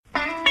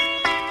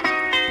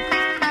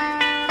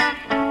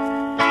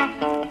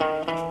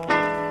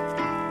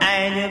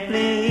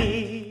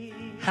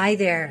Hi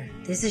there,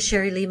 this is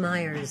Sherry Lee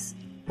Myers.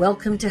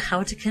 Welcome to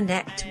How to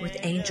Connect with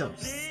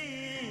Angels.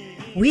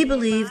 We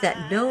believe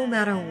that no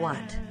matter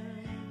what,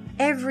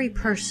 every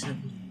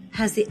person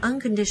has the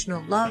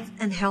unconditional love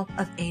and help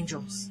of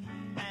angels,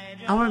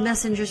 our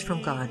messengers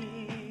from God.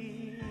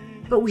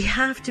 But we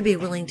have to be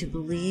willing to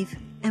believe,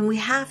 and we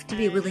have to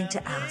be willing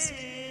to ask.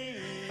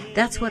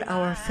 That's what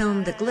our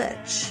film, The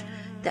Glitch,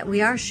 that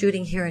we are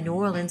shooting here in New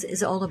Orleans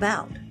is all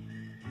about,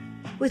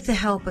 with the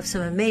help of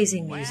some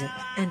amazing music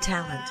and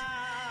talent.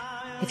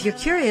 If you're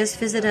curious,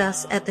 visit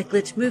us at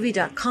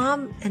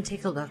theglitchmovie.com and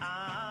take a look.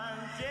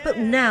 But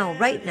now,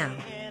 right now,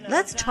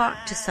 let's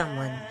talk to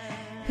someone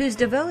who's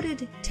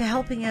devoted to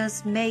helping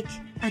us make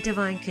a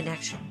divine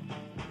connection.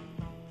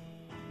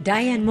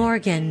 Dianne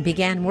Morgan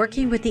began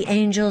working with the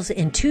angels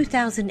in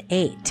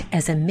 2008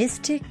 as a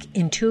mystic,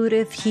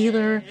 intuitive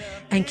healer,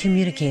 and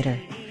communicator.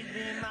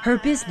 Her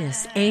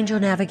business, Angel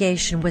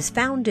Navigation, was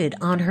founded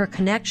on her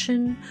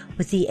connection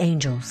with the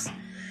angels,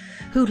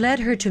 who led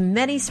her to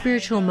many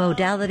spiritual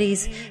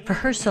modalities for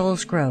her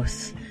soul's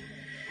growth.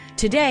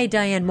 Today,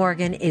 Dianne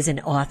Morgan is an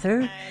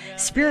author,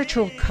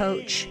 spiritual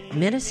coach,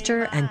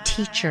 minister and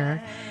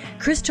teacher,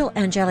 crystal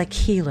angelic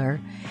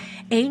healer,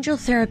 angel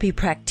therapy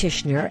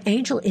practitioner,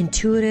 angel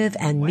intuitive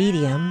and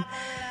medium.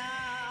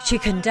 She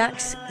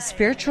conducts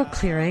spiritual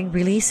clearing,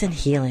 release and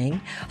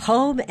healing,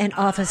 home and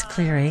office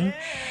clearing,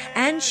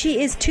 and she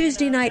is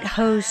Tuesday night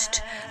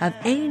host of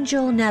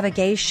Angel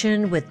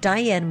Navigation with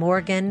Dianne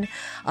Morgan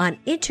on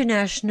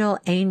International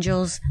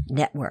Angels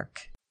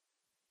Network.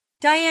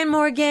 Dianne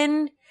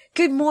Morgan,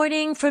 good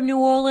morning from New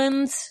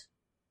Orleans.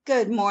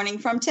 Good morning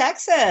from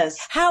Texas.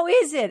 How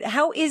is it?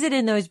 How is it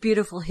in those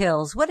beautiful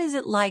hills? What is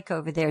it like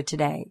over there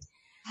today?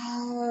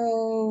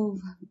 Oh,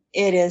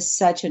 it is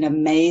such an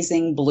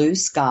amazing blue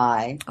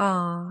sky.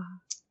 Oh.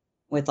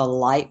 With a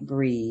light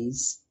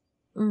breeze.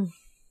 Mm.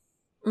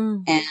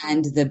 Mm.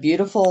 And the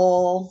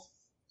beautiful,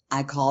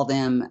 I call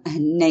them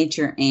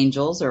nature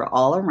angels, are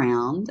all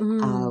around.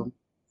 Mm.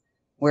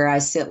 Where I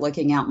sit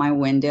looking out my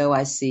window,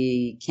 I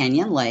see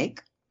Canyon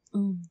Lake.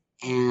 Mm.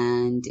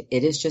 And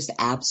it is just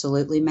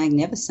absolutely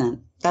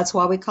magnificent. That's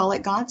why we call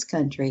it God's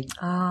country.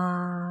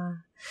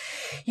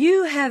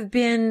 You have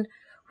been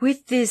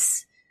with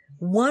this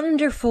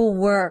wonderful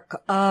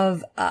work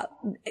of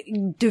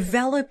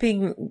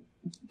developing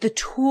the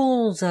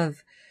tools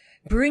of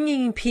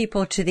bringing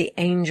people to the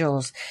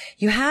angels.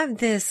 You have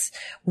this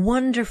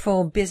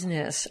wonderful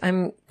business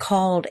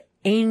called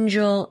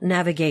Angel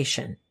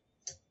Navigation.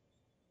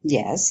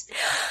 Yes.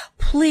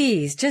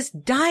 Please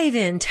just dive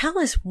in. Tell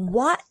us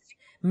what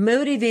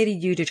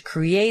motivated you to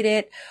create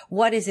it.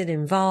 What does it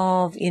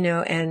involve,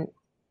 and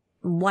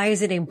why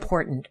is it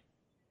important?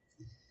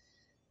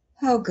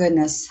 Oh,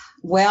 goodness.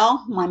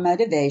 Well, my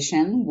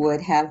motivation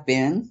would have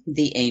been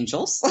the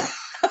angels.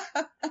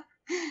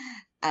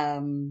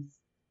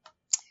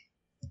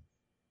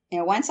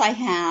 Once I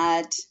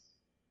had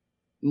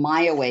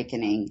my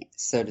awakening,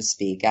 so to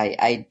speak,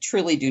 I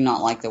truly do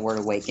not like the word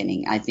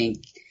awakening. I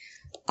think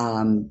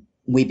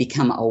we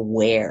become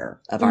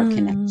aware of our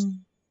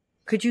connection.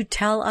 Could you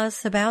tell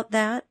us about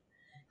that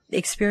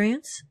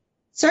experience?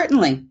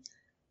 Certainly.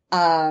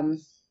 I've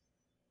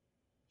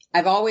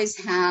always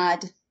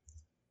had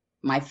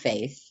my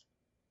faith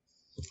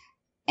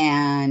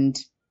and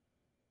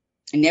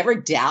I never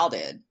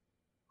doubted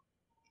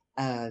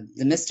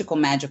the mystical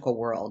magical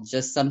world,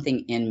 just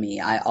something in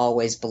me. I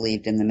always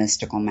believed in the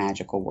mystical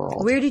magical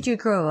world. Where did you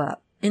grow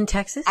up? In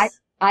Texas?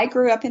 I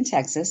grew up in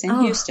Texas,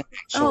 in Houston,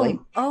 actually.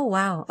 Oh,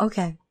 wow.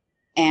 Okay.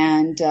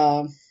 And,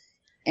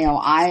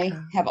 I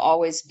have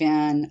always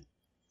been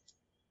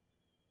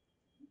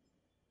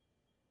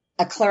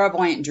a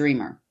clairvoyant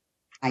dreamer.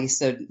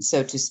 So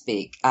to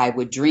speak, I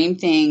would dream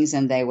things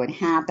and they would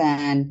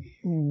happen.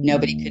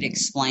 Nobody could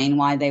explain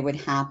why they would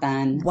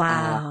happen.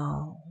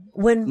 Wow.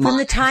 From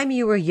the time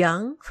you were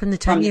young? From the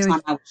time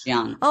I was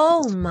young.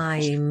 Oh,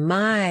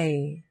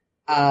 my.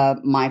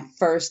 My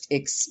first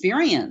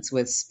experience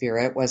with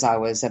spirit was I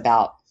was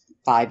about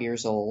 5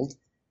 years old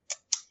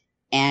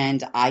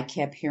and I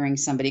kept hearing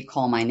somebody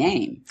call my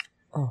name.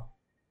 Oh.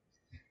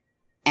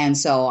 And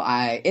so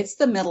it's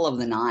the middle of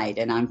the night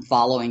and I'm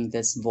following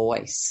this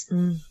voice.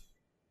 Mm.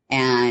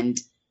 And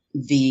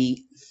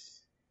the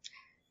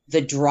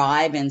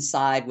drive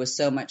inside was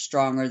so much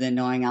stronger than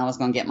knowing I was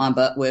going to get my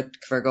butt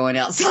whipped for going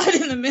outside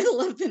in the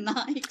middle of the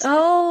night.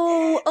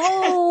 Oh,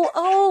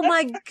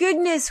 my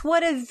goodness.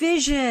 What a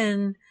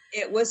vision.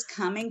 It was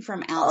coming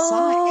from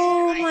outside.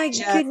 Oh, my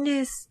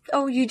goodness.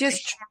 Oh, you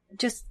just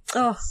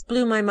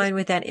blew my mind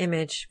with that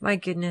image. My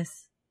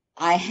goodness.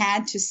 I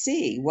had to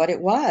see what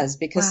it was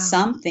because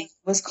something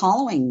was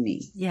calling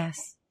me.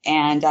 Yes.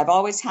 And I've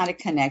always had a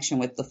connection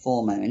with the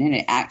full moon, and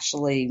it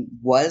actually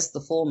was the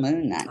full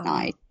moon that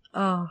night.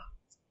 Oh,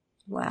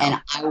 wow.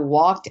 And I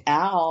walked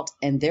out,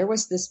 and there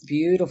was this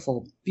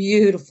beautiful,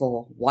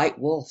 beautiful white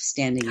wolf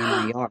standing in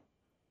my yard.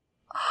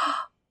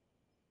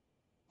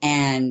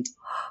 And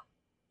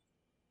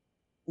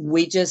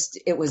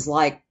it was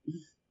like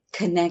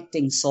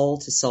connecting soul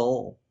to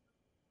soul.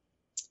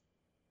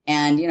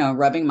 and,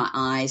 rubbing my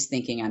eyes,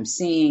 thinking I'm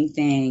seeing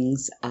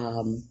things.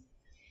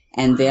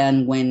 And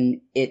then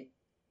when it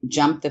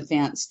jumped the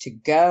fence to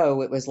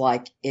go, it was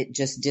like it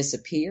just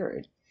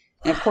disappeared.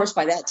 And of course,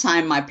 by that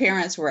time, my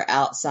parents were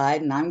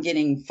outside, and I'm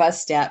getting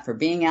fussed at for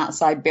being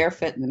outside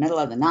barefoot in the middle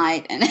of the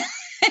night.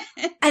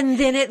 And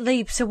then it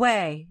leaps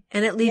away,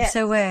 and it leaps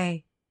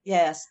away.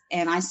 Yes.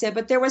 And I said,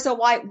 but there was a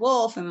white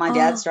wolf. And my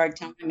dad started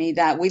telling me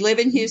that we live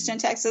in Houston,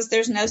 Texas.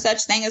 There's no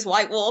such thing as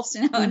white wolves,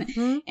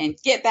 and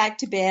get back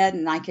to bed.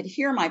 And I could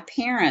hear my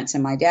parents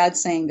and my dad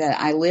saying that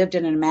I lived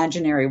in an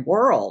imaginary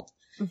world.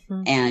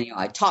 And,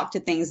 I talk to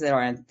things that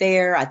aren't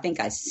there. I think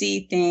I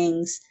see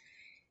things.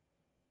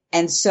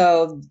 And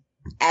so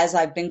as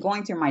I've been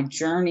going through my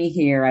journey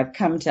here, I've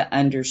come to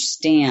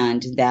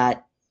understand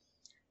that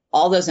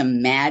all those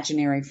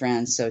imaginary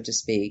friends, so to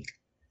speak,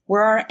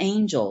 were our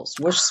angels.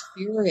 We're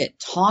spirit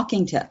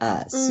talking to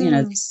us.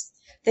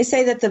 They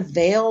say that the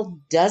veil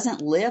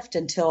doesn't lift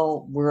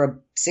until we're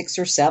 6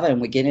 or 7.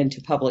 We get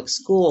into public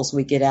schools.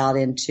 We get out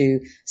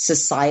into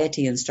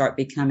society and start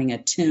becoming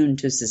attuned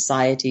to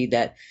society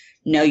that,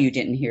 no, you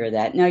didn't hear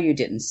that. No, you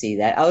didn't see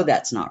that. Oh,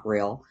 that's not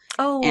real.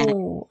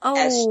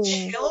 As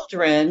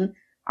children,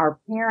 our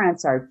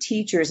parents, our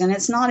teachers, and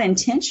it's not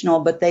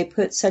intentional, but they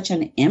put such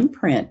an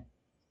imprint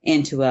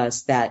into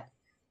us that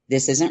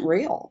this isn't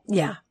real.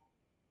 Yeah.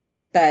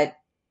 But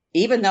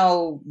even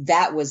though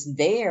that was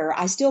there,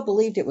 I still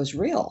believed it was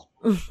real.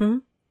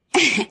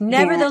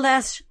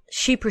 Nevertheless,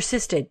 she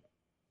persisted.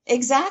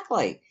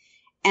 Exactly.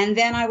 And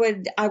then I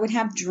would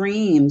have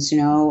dreams,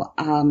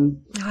 I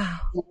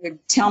would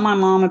tell my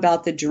mom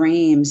about the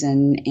dreams,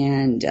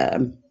 and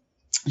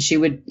she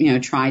would,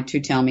 try to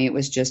tell me it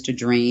was just a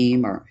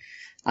dream, or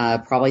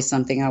probably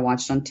something I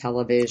watched on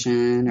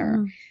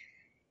television,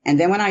 and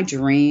then when I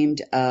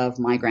dreamed of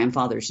my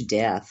grandfather's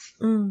death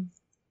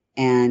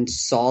and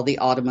saw the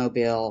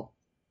automobile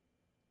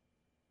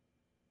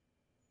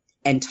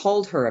and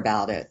told her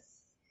about it,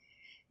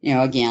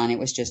 again, it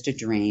was just a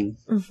dream.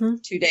 2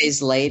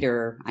 days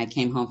later, I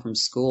came home from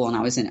school, and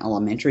I was in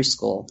elementary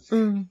school,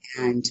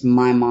 and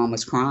my mom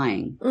was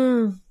crying.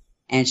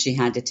 And she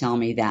had to tell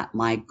me that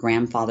my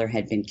grandfather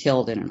had been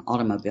killed in an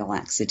automobile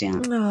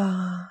accident.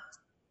 Now,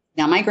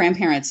 my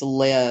grandparents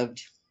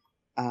lived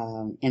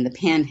in the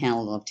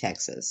panhandle of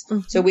Texas,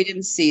 so we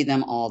didn't see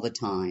them all the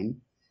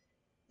time.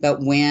 But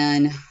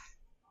when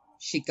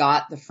she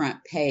got the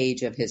front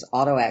page of his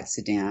auto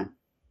accident,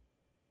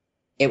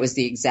 it was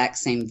the exact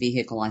same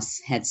vehicle I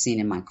had seen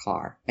in my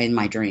car, in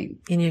my dream.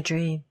 In your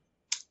dream.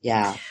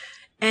 Yeah.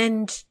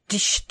 And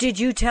did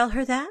you tell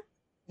her that?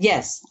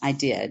 Yes, I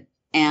did.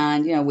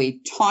 And,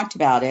 we talked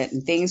about it,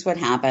 and things would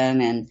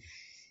happen.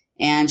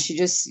 And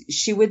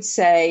she would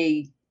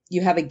say,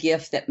 you have a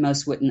gift that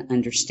most wouldn't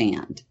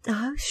understand.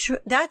 Oh, sure.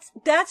 That's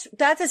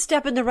a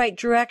step in the right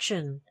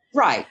direction.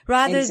 Right.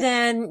 Rather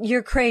than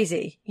you're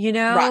crazy,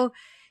 Right.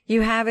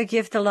 You have a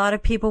gift a lot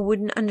of people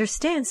wouldn't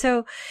understand.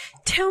 So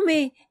tell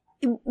me,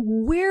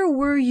 where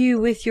were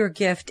you with your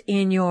gift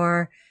in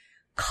your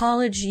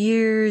college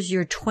years,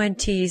 your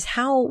 20s?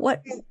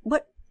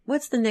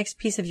 What's the next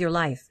piece of your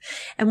life?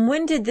 And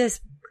when did this,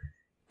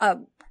 a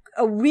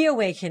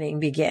reawakening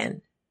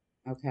begin?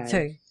 Okay.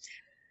 So,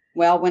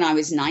 well, when I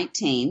was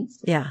 19,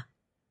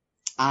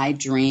 I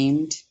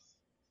dreamed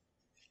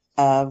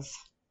of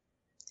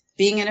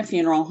being in a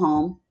funeral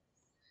home.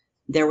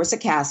 There was a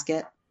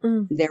casket.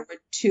 There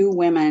were 2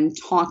 women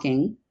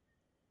talking,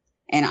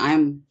 and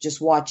I'm just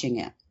watching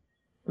it.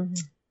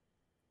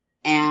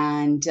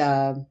 And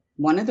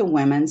one of the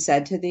women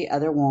said to the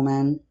other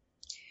woman,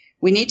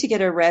 we need to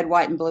get a red,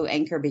 white, and blue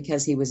anchor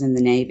because he was in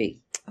the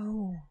Navy.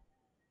 Oh.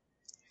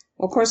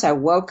 Well, of course, I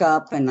woke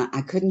up and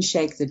I couldn't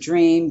shake the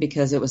dream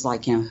because it was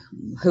like,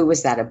 who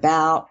was that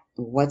about?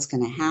 What's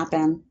going to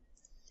happen?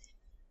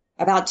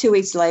 About 2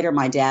 weeks later,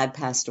 my dad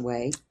passed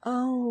away.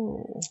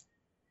 Oh.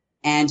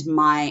 And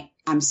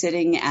I'm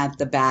sitting at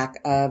the back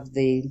of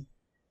the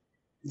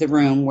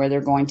room where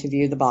they're going to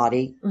view the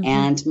body.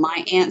 And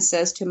my aunt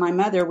says to my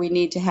mother, we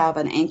need to have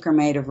an anchor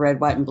made of red,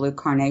 white, and blue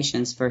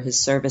carnations for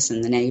his service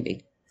in the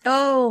Navy.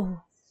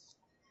 Oh.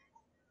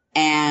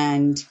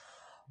 And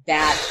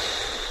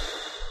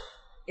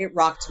it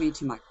rocked me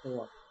to my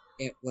core.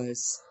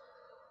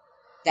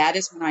 That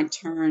is when I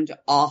turned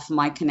off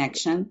my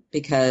connection,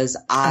 because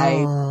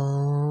I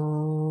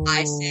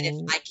said,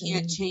 if I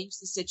can't change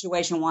the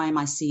situation, why am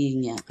I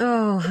seeing it?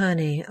 Oh,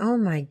 honey. Oh,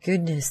 my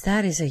goodness.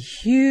 That is a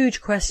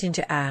huge question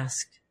to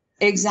ask.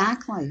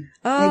 Exactly.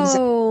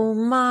 Oh,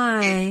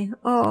 my.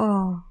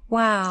 Oh,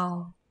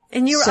 wow.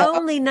 And you're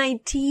only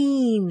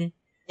 19.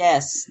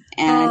 Yes.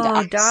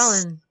 And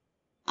darling.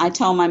 I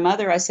told my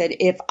mother, I said,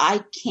 if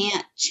I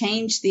can't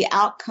change the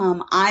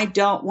outcome, I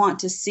don't want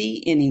to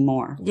see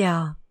anymore.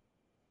 Yeah.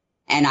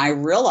 And I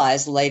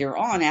realized later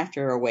on,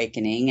 after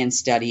awakening and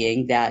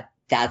studying, that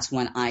that's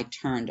when I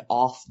turned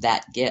off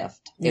that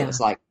gift. Yeah. It was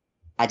like,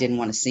 I didn't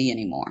want to see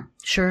anymore.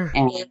 Sure.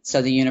 And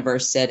so the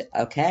universe said,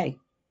 okay,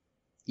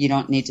 you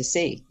don't need to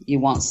see. You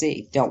won't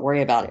see. Don't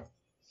worry about it.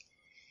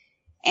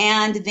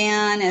 And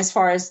then as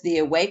far as the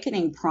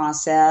awakening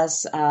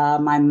process,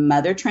 my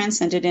mother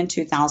transcended in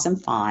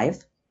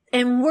 2005.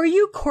 And were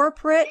you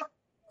corporate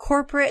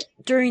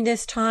during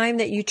this time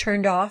that you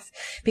turned off?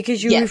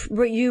 Because Yes.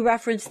 you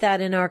referenced that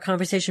in our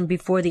conversation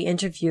before the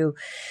interview.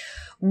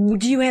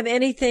 Do you have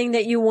anything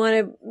that you want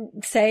to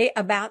say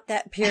about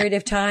that period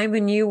of time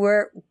when you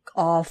were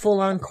all full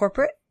on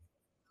corporate?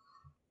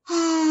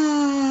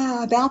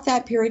 About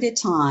that period of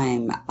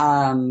time,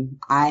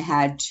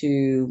 I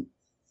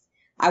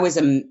was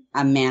a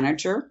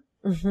manager,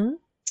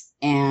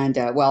 and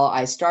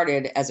I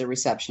started as a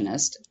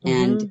receptionist,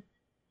 and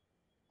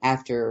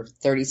after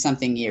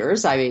 30-something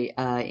years, I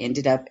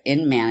ended up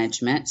in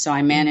management. So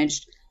I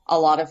managed a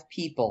lot of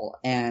people,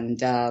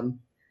 and I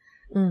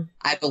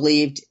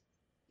believed,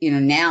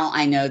 now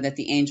I know that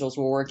the angels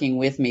were working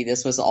with me.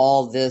 This was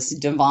all this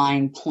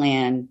divine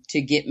plan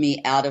to get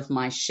me out of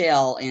my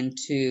shell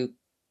into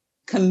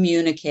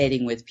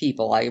communicating with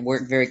people. I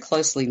work very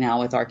closely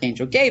now with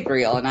Archangel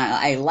Gabriel, and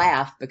I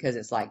laugh because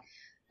it's like,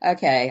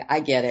 okay, I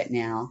get it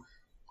now.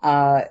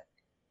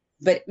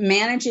 But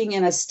managing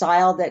in a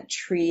style that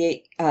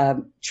treating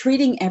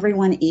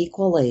everyone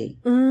equally,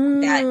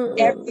 that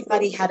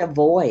everybody had a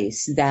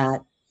voice,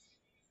 that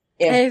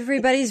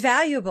everybody's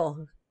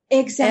valuable.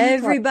 Exactly.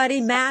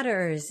 Everybody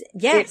matters.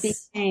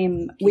 Yes.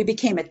 We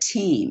became a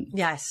team.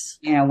 Yes.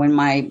 When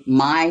my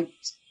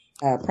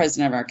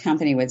president of our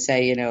company would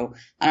say, I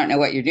don't know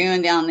what you're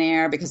doing down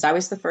there, because I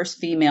was the first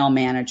female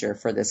manager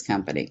for this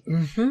company.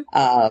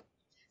 But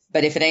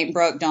if it ain't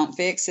broke, don't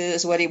fix it,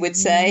 is what he would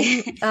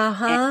say.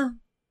 And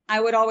I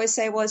would always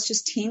say, well, it's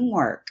just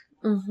teamwork.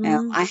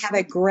 I have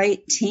a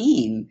great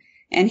team.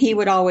 And he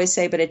would always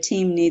say, but a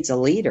team needs a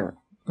leader.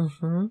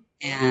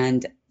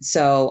 And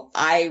so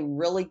I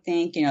really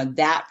think,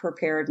 that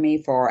prepared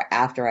me for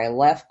after I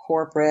left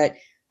corporate.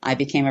 I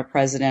became a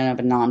president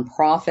of a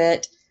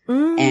nonprofit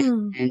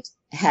and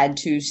had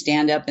to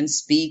stand up and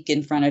speak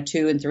in front of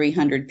 200 and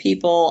 300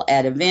 people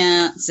at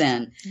events.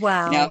 And,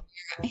 wow.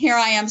 Here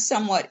I am,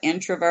 somewhat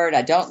introvert.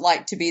 I don't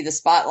like to be the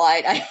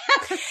spotlight.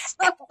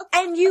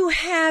 And you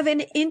have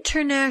an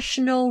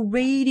international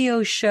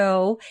radio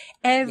show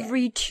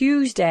every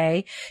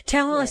Tuesday.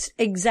 Tell us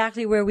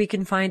exactly where we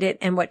can find it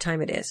and what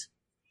time it is.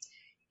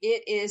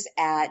 It is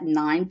at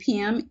 9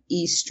 p.m.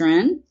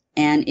 Eastern,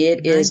 and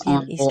it is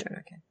on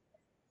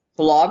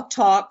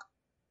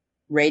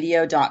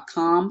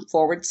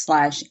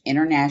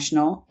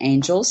blogtalkradio.com/International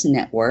Angels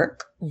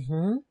Network.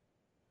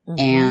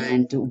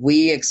 And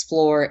we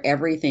explore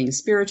everything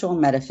spiritual,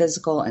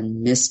 metaphysical,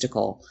 and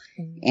mystical.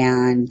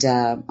 And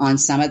on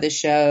some of the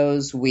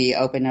shows,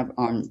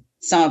 on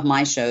some of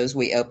my shows,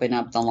 we open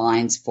up the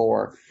lines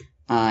for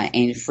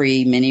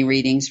free mini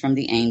readings from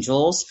the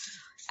angels.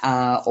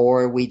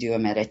 Or we do a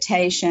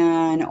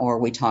meditation, or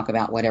we talk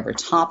about whatever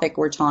topic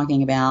we're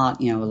talking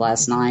about.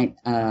 Last night,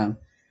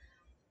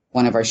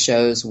 one of our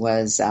shows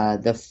was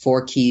the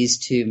 4 keys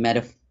to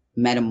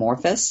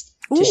metamorphosis,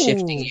 to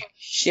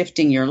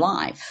shifting your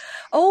life.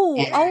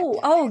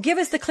 Give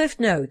us the Cliff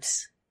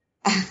Notes.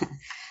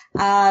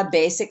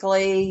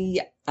 Basically,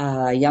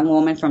 a young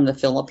woman from the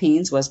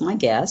Philippines was my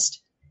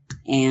guest,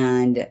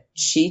 and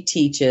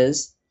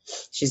she's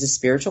a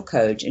spiritual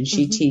coach, and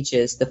she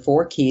teaches the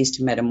 4 keys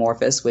to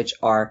metamorphosis, which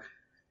are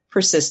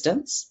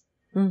persistence.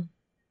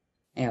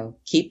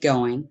 Keep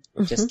going.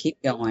 Just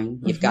keep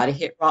going. You've got to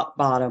hit rock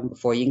bottom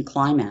before you can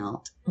climb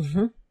out.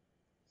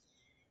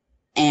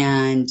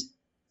 And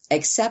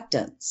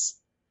acceptance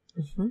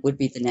would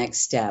be the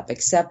next step.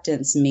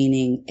 Acceptance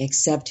meaning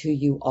accept who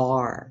you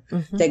are.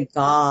 That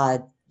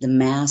God, the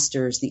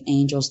masters, the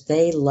angels,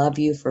 they love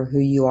you for who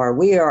you are.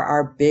 We are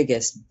our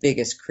biggest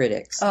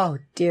critics. Oh,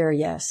 dear,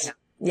 yes.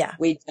 Yeah.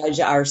 We judge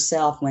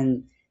ourselves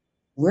when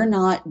we're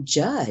not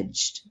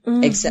judged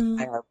except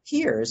by our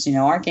peers.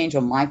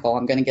 Archangel Michael,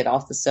 I'm going to get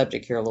off the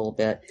subject here a little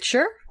bit.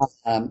 Sure.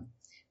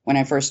 When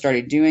I first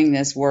started doing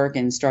this work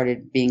and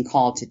started being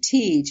called to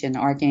teach, and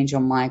Archangel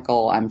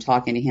Michael, I'm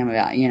talking to him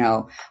about,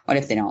 what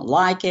if they don't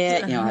like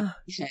it?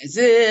 Is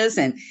this?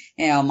 And,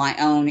 my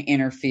own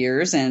inner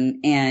fears.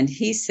 And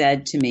he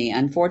said to me,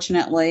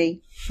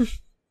 unfortunately,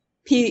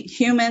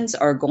 humans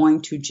are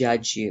going to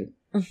judge you.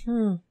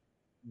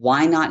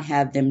 Why not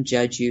have them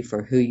judge you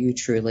for who you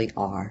truly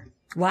are?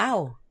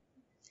 Wow.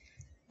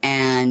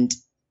 And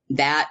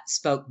that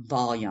spoke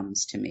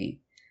volumes to me.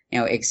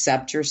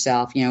 Accept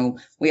yourself.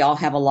 We all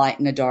have a light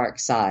and a dark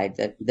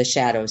side, the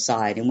shadow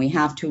side, and we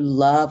have to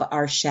love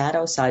our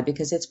shadow side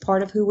because it's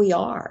part of who we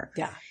are.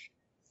 Yeah.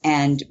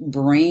 And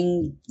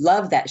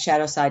love that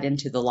shadow side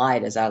into the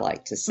light, as I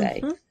like to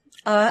say.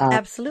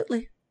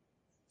 Absolutely.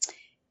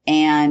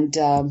 And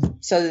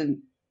so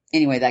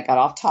anyway, that got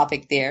off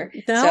topic there.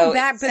 No,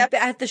 but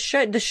at the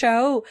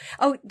show.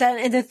 Oh,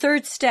 and the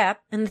third step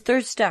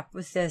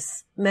was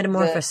this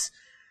metamorphosis.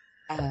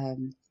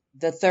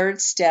 The third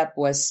step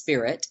was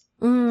spirit.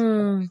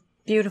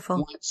 Beautiful.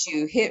 Once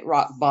you hit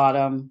rock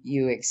bottom,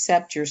 you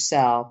accept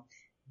yourself,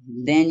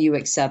 then you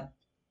accept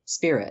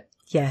spirit.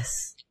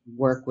 Yes.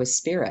 Work with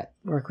spirit.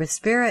 Work with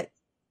spirit.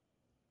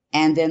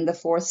 And then the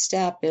fourth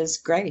step is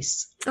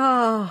grace.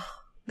 Oh,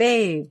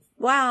 babe.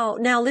 Wow.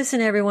 Now listen,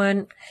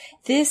 everyone.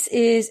 This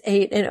is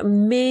an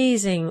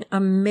amazing,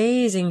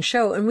 amazing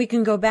show, and we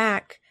can go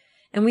back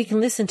and we can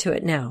listen to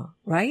it now,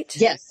 right?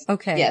 Yes.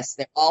 Okay. Yes.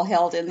 They're all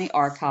held in the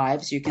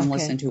archives. You can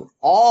listen to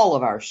all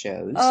of our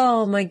shows.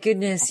 Oh my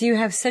goodness. You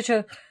have such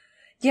a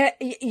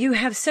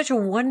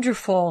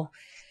wonderful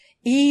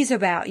ease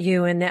about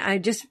you. And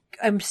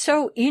I'm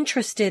so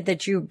interested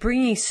that you're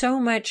bringing so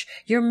much,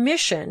 your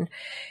mission,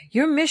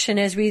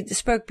 as we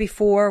spoke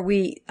before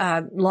we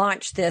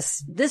launched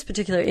this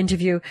particular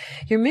interview,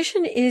 your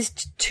mission is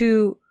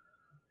to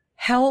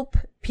help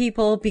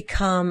people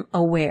become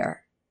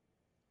aware.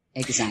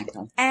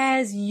 Exactly.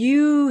 As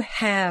you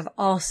have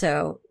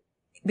also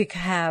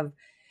have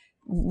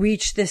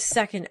reached this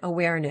second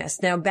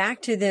awareness. Now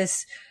back to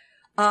this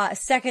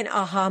second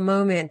aha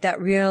moment that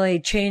really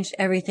changed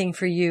everything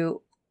for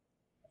you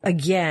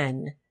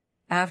again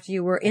after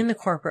you were in the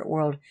corporate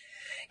world.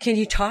 Can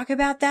you talk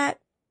about that?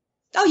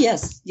 Oh,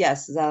 yes.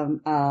 Yes.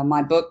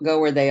 My book,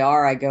 Go Where They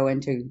Are, I go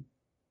into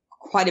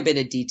quite a bit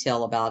of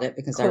detail about it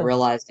because I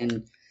realized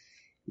in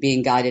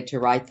being guided to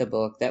write the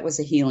book, that was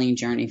a healing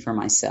journey for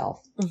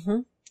myself.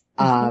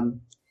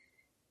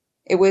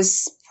 It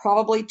was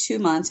probably 2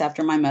 months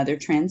after my mother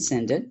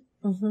transcended.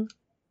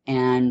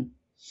 And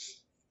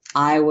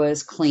I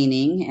was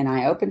cleaning and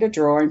I opened a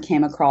drawer and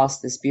came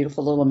across this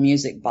beautiful little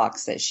music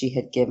box that she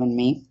had given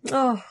me.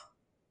 Oh.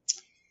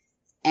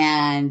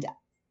 And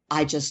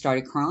I just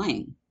started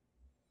crying.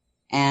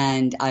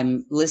 And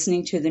I'm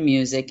listening to the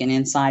music, and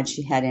inside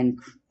she had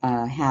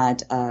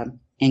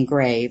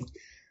engraved,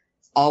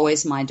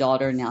 "Always my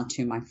daughter, now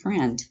to my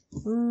friend."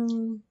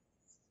 And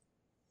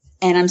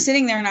I'm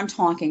sitting there and I'm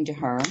talking to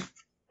her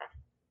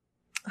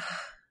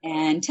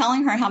and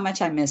telling her how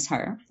much I miss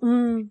her.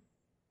 And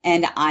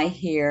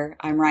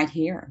I'm right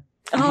here.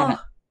 And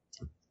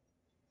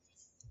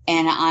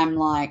I'm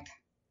like,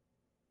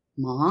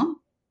 "Mom?"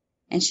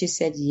 And she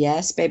said,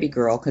 "Yes, baby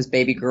girl," because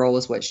baby girl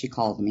was what she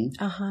called me.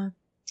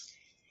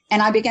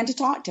 And I began to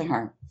talk to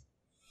her.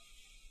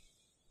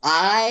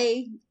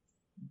 I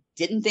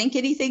didn't think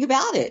anything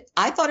about it.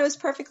 I thought it was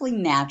perfectly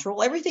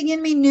natural. Everything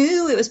in me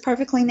knew it was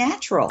perfectly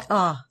natural.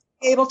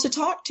 Able to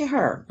talk to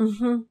her.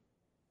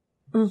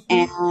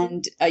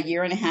 And a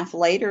year and a half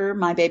later,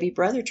 my baby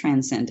brother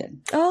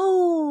transcended.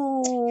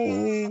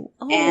 And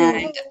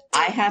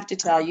I have to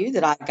tell you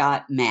that I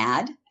got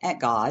mad at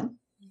God.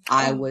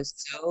 I was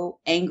so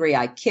angry.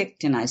 I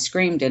kicked and I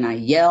screamed and I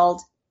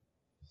yelled,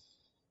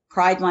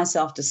 cried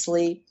myself to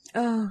sleep.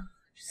 Oh,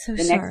 so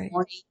the sorry.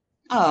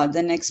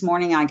 The next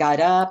morning I got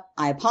up.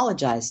 I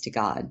apologized to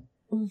God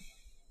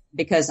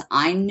because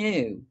I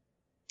knew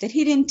that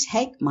he didn't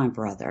take my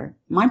brother.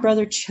 My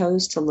brother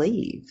chose to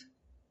leave.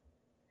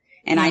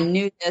 And I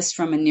knew this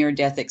from a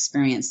near-death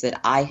experience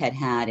that I had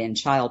had in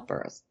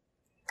childbirth.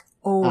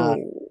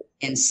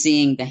 And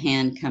seeing the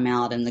hand come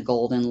out in the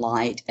golden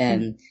light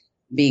and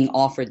being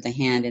offered the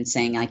hand and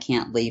saying, "I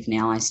can't leave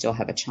now. I still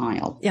have a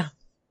child." Yeah.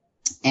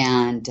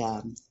 And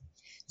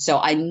so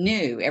I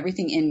knew,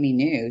 everything in me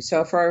knew.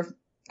 So for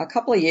a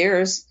couple of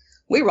years,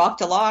 we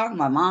rocked along,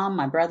 my mom,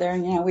 my brother,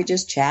 we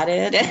just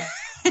chatted.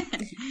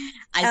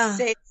 I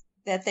say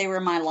that they were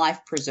my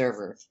life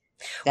preserver,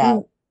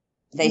 that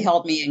they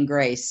held me in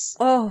grace.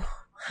 Oh,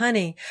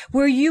 honey,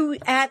 were you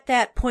at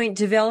that point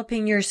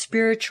developing your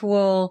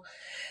spiritual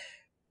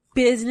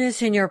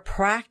business and your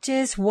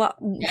practice? What?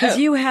 Because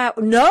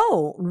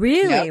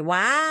really? Nope.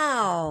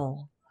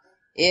 Wow.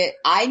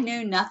 I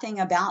knew nothing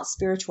about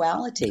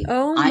spirituality.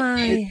 Oh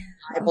my!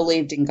 I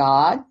believed in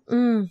God,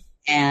 and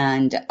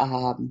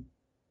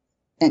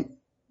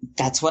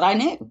that's what I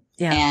knew.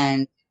 Yeah.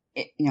 And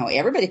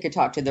everybody could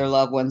talk to their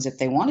loved ones if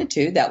they wanted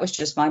to. That was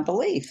just my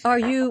belief. Are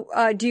you?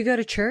 Do you go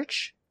to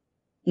church?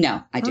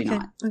 No, I do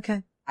not.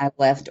 Okay. I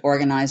left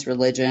organized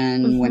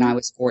religion when I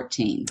was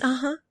 14.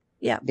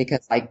 Yeah.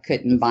 Because I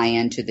couldn't buy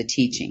into the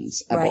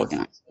teachings of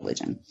organized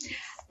religion.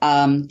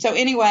 So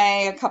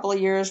anyway, a couple of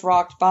years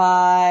rocked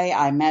by.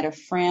 I met a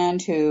friend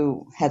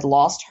who had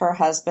lost her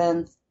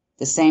husband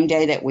the same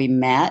day that we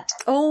met.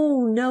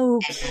 Oh, no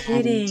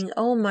kidding.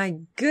 Oh my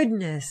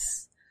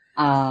goodness.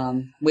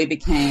 We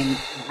became,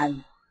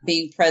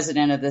 being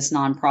president of this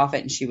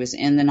nonprofit, and she was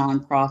in the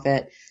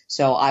nonprofit.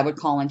 So I would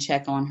call and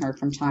check on her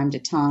from time to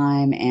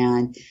time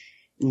and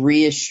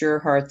reassure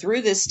her.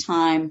 Through this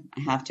time,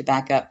 I have to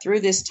back up. Through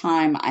this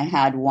time, I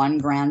had one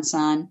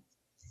grandson.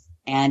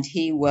 And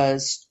he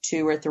was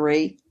 2 or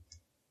 3,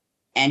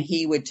 and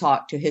he would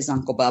talk to his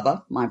Uncle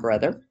Bubba, my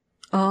brother.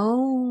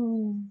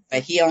 Oh.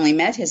 But he only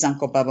met his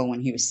Uncle Bubba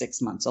when he was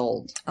 6 months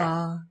old.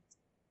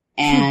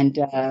 And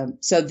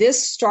so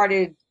this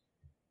started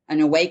an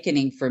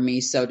awakening for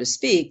me, so to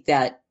speak,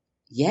 that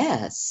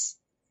yes,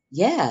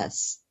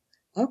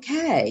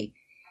 okay.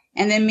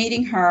 And then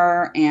meeting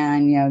her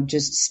and,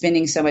 just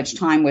spending so much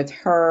time with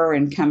her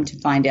and come to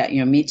find out,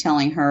 me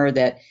telling her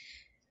that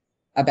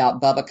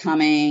about Bubba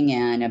coming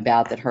and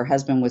about that her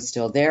husband was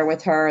still there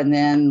with her. And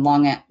then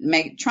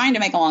trying to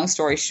make a long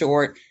story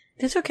short.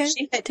 That's okay.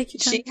 Take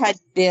your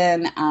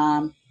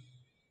time.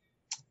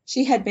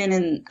 She had been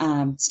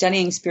in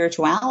studying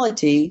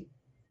spirituality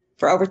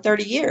for over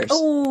 30 years.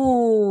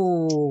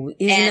 Oh,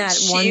 isn't that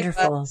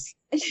wonderful?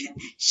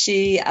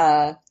 She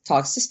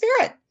talks to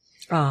spirit.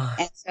 Oh.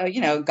 And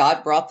so,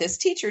 God brought this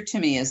teacher to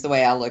me is the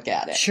way I look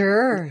at it.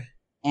 Sure.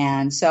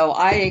 And so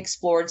I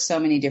explored so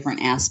many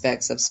different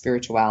aspects of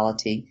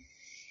spirituality.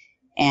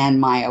 And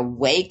my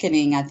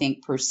awakening, I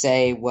think, per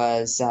se,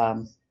 was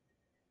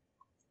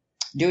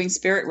doing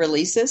spirit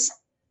releases.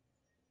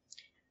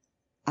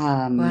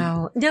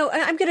 Wow. No,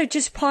 I'm going to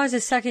just pause a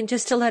second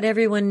just to let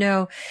everyone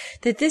know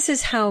that this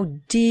is how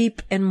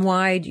deep and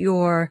wide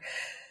your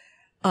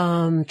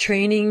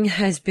training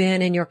has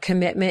been and your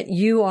commitment.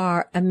 You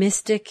are a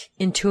mystic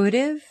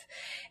intuitive,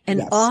 an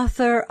Yes.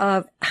 author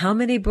of how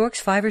many books?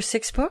 5 or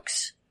 6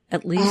 books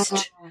at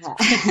least?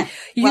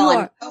 You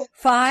well, are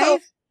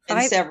five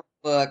and several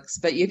books,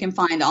 but you can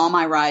find all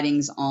my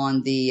writings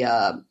on the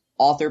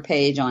author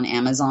page on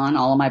Amazon.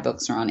 All of my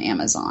books are on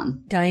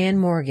Amazon. Dianne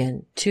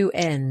Morgan, 2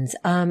 N's.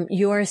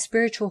 You are a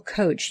spiritual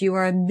coach. You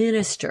are a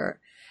minister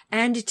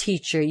and a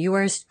teacher. You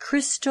are a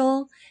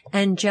crystal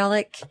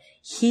angelic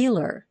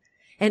healer,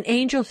 an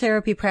angel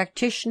therapy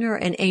practitioner,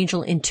 an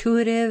angel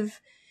intuitive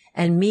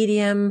and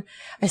medium,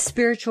 a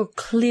spiritual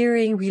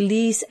clearing,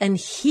 release, and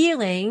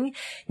healing.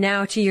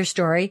 Now to your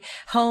story,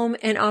 home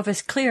and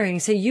office clearing.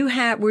 So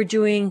we're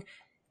doing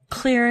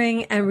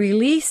clearing and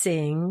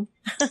releasing.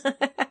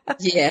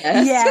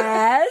 Yes.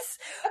 Yes.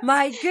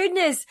 My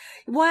goodness.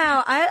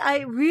 Wow.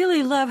 I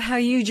really love how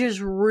you just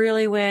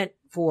really went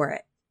for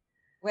it.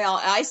 Well,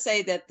 I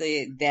say that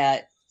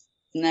that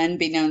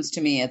unbeknownst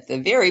to me at the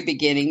very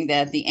beginning,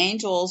 that the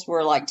angels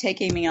were like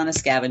taking me on a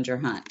scavenger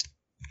hunt.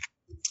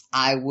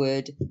 I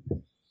would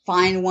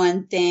find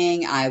one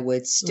thing, I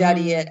would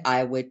study it,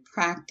 I would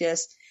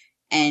practice,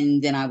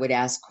 and then I would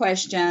ask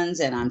questions,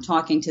 and I'm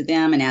talking to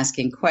them and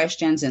asking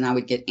questions, and I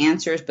would get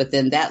answers, but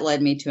then that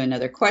led me to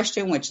another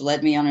question, which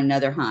led me on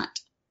another hunt.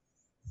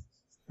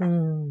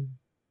 And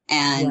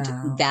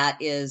Wow. that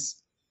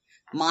is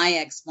my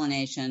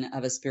explanation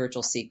of a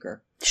spiritual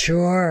seeker.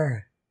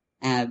 Sure.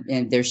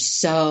 And there's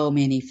so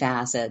many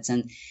facets,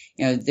 and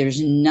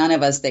there's none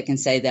of us that can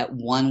say that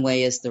one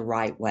way is the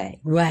right way.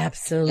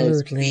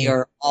 Absolutely. We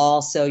are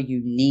all so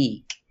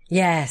unique.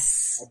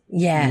 Yes.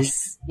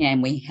 Yes.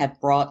 And we have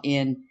brought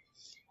in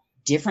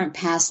different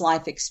past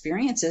life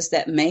experiences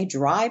that may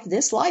drive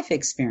this life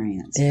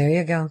experience. There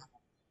you go.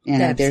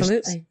 And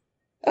absolutely.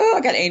 I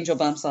got angel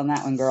bumps on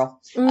that one, girl.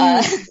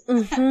 But,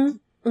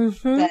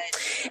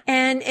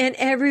 and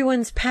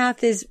everyone's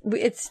path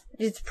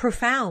it's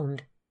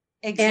profound.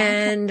 exactly.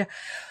 And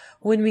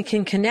when we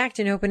can connect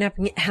and open up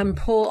and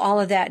pull all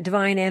of that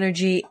divine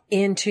energy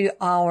into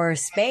our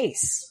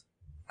space,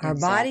 our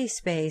body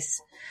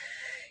space,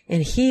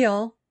 and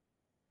heal,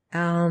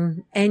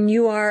 and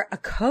you are a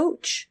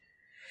coach.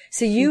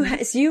 So you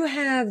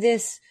have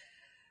this,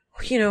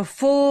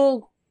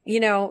 full,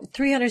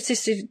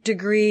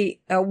 360-degree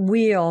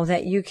wheel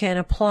that you can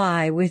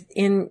apply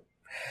within,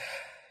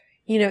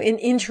 in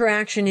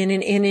interaction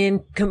and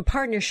in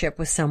partnership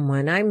with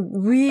someone. I'm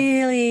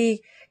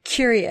really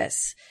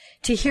curious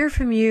to hear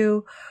from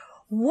you.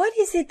 What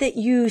is it that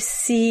you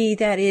see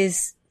that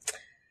is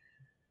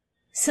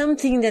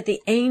something that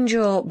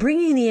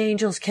bringing the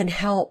angels can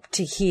help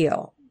to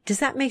heal? Does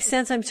that make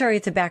sense? I'm sorry,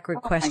 it's a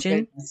backward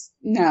question.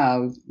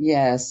 No,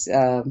 yes.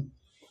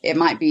 It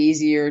might be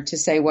easier to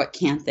say, what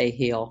can't they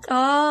heal?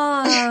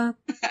 Ah,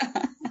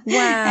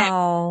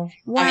 wow.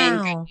 Wow. I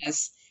mean,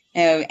 goodness.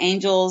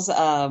 Angels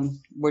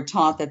were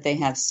taught that they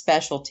have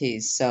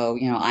specialties. So,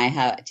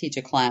 I teach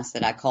a class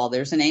that I call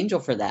There's an Angel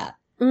for That.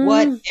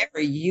 Whatever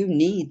you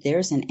need,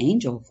 there's an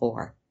angel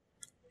for.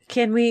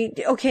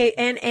 Okay,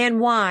 and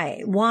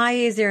why? Why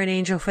is there an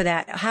angel for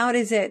that? How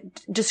does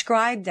it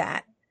describe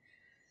that?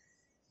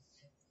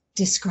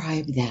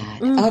 Describe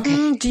that. Mm-hmm.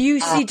 Okay. Do you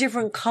see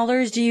different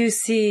colors? Do you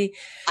see?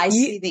 I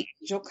see the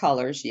angel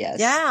colors, yes.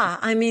 Yeah.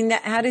 I mean,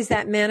 how does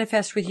that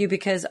manifest with you?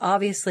 Because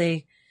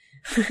obviously,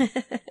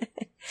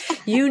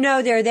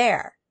 they're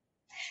there.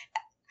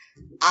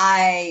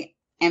 I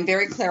am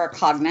very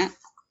claircognate.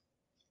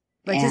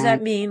 What does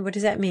that mean? What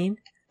does that mean?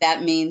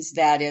 That means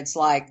that it's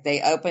like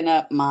they open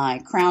up my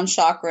crown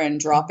chakra and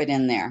drop it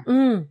in there.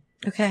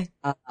 Okay.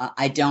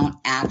 I don't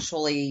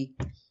actually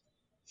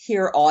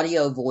hear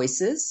audio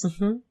voices.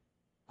 Mm-hmm.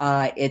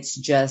 It's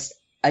just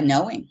a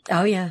knowing.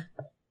 Oh, yeah.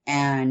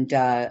 And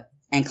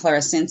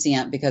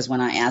clairsentient, because when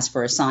I ask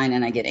for a sign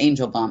and I get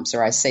angel bumps,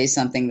 or I say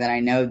something that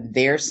I know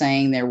they're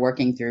saying, they're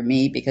working through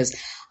me, because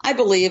I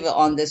believe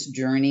on this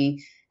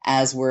journey,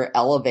 as we're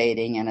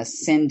elevating and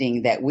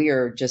ascending, that we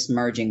are just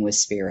merging with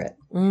spirit.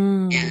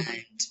 And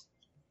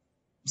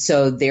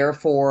so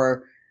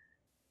therefore,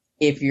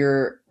 if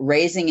you're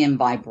raising in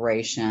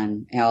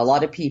vibration, a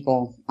lot of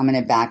people, I'm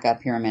going to back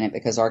up here a minute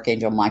because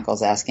Archangel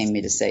Michael's asking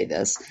me to say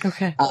this.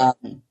 Okay.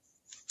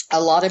 A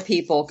lot of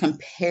people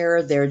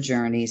compare their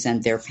journeys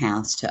and their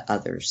paths to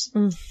others.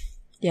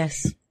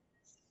 Yes.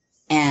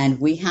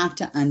 And we have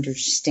to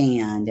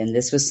understand, and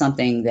this was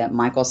something that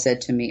Michael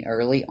said to me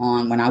early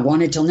on when I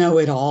wanted to know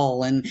it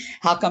all, and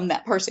how come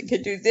that person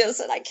could do this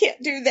and I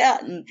can't do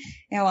that, and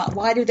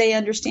why do they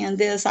understand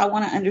this? I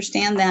want to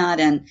understand that.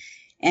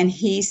 And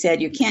he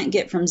said, you can't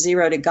get from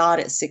 0 to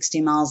God at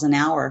 60 miles an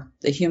hour.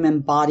 The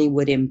human body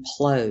would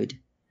implode.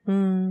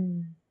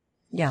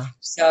 Yeah.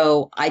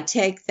 So I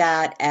take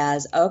that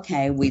as,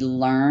 okay, we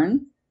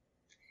learn,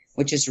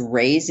 which is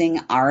raising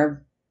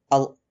our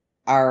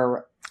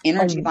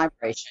energy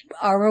vibration.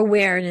 Our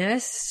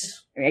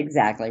awareness.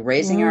 Exactly.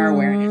 Raising our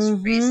awareness,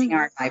 raising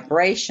our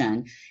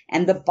vibration.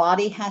 And the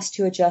body has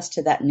to adjust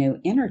to that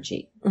new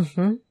energy.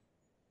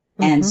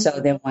 And so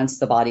then once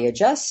the body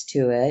adjusts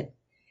to it,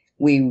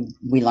 we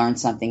learn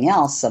something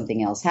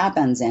else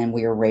happens, and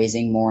we are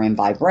raising more in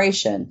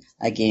vibration.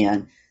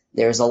 Again,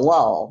 there's a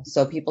lull.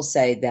 So people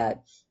say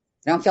that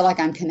I don't feel like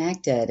I'm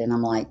connected. And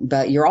I'm like,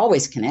 but you're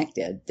always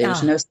connected.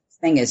 There's no such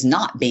thing as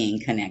not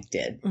being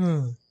connected.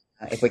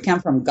 If we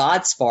come from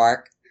God's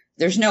spark,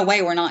 there's no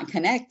way we're not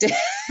connected.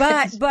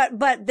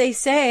 but they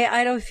say,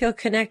 I don't feel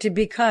connected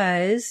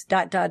because ...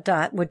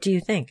 What do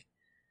you think?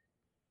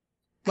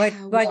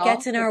 What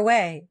gets in our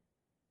way?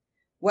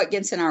 What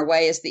gets in our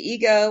way is the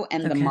ego,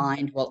 and the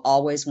mind will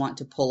always want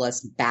to pull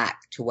us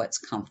back to what's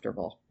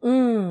comfortable.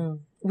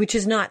 Which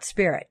is not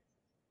spirit.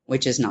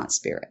 Which is not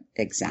spirit.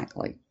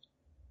 Exactly.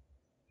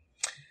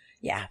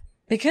 Yeah.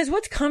 Because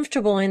what's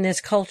comfortable in this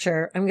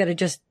culture, I'm going to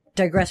just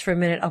digress for a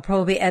minute. I'll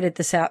probably edit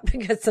this out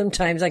because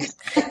sometimes I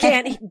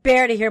can't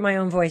bear to hear my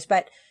own voice.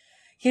 But,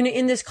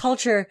 in this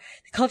culture,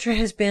 the culture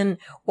has been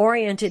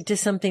oriented to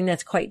something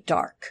that's quite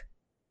dark.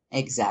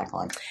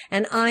 Exactly.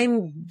 And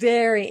I'm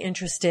very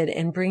interested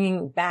in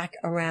bringing back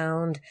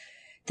around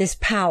this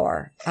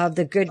power of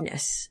the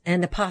goodness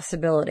and the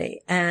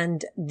possibility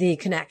and the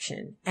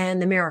connection and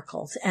the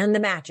miracles and the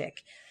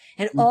magic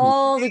and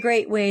all the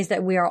great ways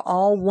that we are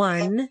all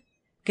one,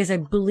 because I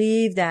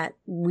believe that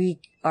we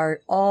are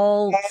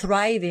all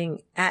thriving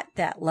at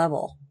that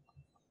level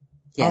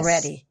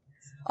already.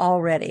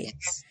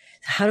 Yes.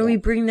 How do we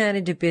bring that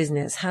into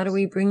business? How do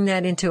we bring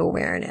that into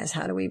awareness?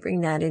 How do we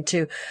bring that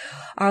into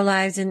our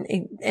lives?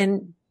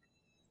 And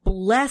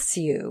bless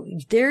you.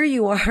 There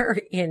you are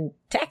in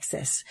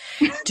Texas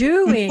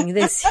doing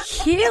this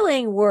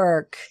healing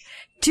work.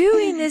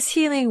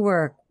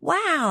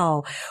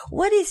 Wow.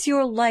 What is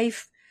your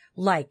life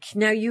like?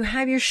 Now you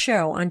have your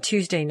show on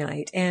Tuesday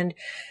night, and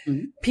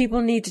people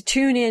need to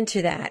tune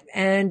into that.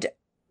 And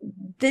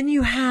then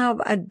you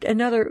have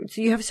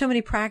you have so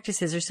many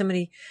practices or so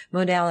many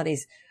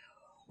modalities.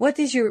 What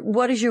is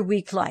your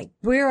week like?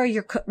 Where are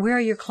your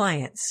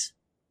clients?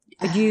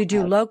 Do you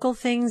do local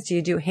things? Do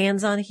you do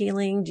hands-on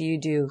healing? Do you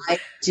do?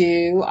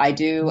 I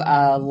do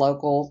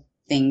local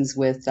things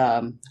with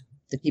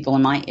the people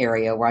in my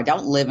area, where I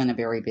don't live in a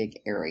very big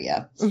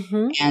area.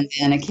 And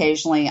then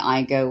occasionally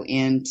I go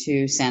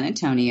into San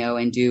Antonio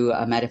and do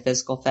a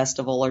metaphysical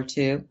festival or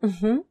two.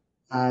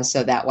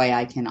 So that way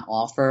I can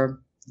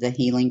offer the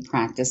healing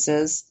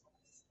practices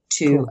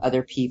to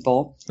other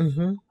people.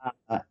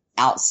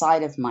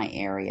 Outside of my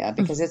area,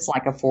 because it's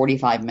like a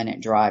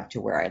 45-minute drive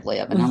to where I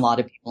live. And a lot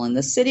of people in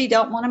the city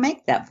don't want to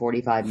make that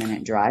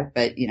 45-minute drive.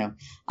 But,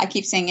 I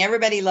keep saying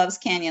everybody loves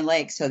Canyon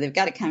Lake, so they've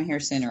got to come here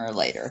sooner or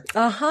later.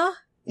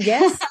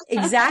 Yes,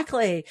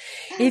 exactly.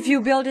 If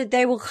you build it,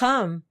 they will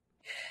come.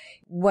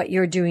 What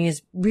you're doing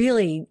is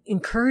really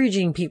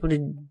encouraging people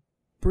to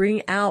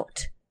bring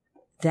out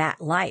that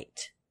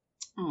light.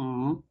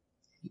 Aww.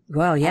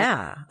 Well,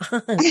 yeah.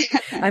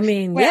 I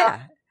mean,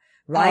 yeah.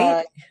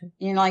 Right?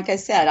 Like I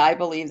said, I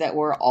believe that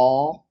we're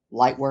all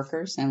light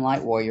workers and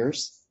light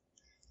warriors.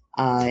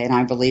 And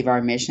I believe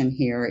our mission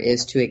here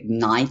is to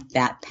ignite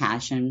that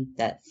passion,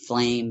 that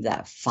flame,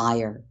 that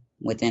fire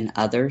within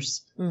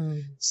others,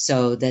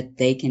 so that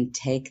they can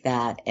take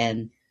that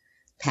and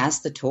pass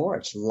the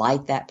torch,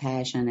 light that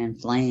passion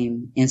and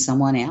flame in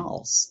someone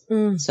else,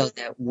 so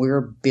that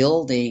we're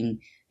building.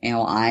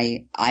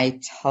 I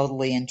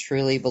totally and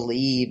truly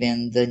believe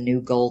in the new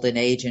golden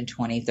age in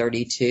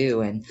 2032,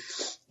 and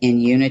in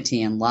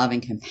unity and love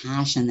and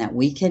compassion, that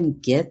we can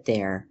get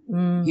there.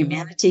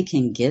 Humanity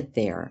can get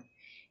there.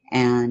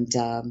 And,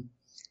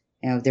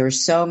 there are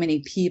so many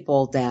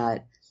people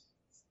that,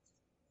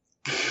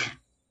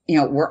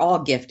 we're all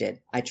gifted.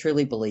 I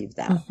truly believe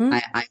that.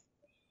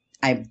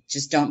 I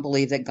just don't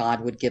believe that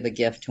God would give a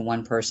gift to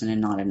one person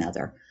and not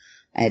another.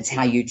 It's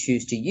how you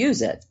choose to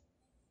use it.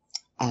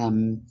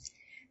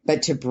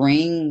 But to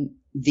bring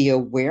the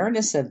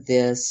awareness of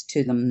this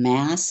to the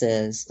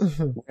masses,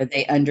 where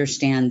they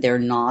understand they're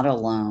not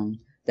alone,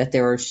 that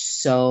there are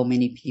so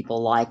many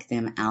people like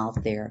them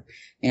out there,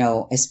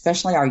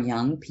 especially our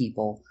young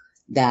people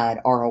that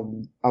are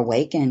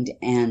awakened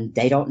and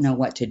they don't know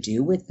what to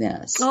do with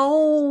this.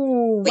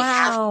 Oh,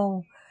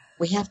 wow.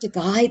 We have to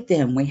guide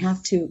them. We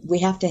have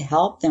to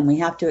help them. We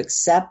have to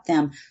accept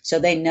them so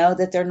they know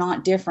that they're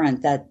not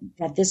different, that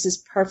this is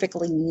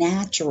perfectly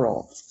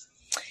natural.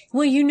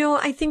 Well,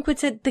 I think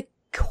what's at the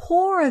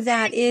core of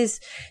that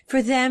is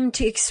for them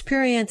to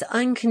experience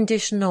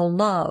unconditional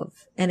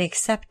love and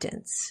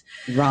acceptance.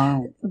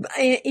 Right.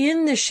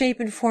 In the shape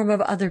and form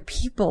of other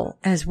people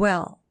as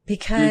well.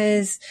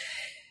 Because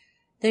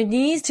there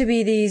needs to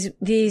be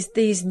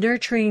these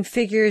nurturing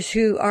figures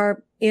who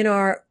are in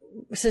our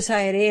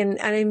society. And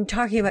I'm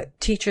talking about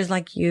teachers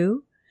like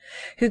you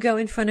who go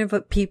in front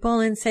of people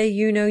and say,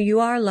 you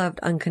are loved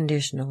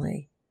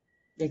unconditionally.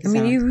 Exactly.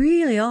 I mean, you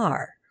really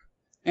are.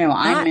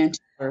 I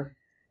mentor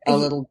a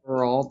little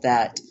girl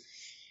that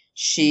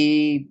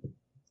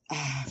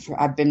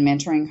I've been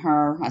mentoring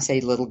her. I say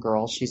little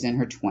girl, she's in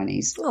her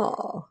 20s.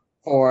 Oh.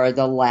 For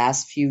the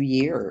last few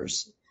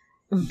years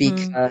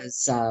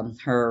because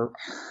her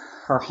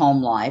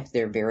home life,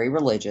 they're very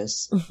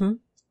religious.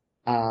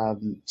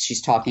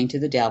 She's talking to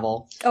the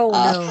devil.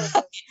 Oh,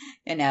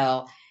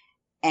 no.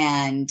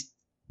 And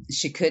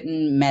she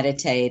couldn't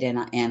meditate, and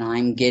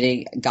I'm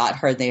got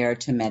her there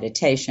to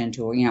meditation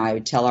to, I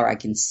would tell her I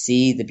can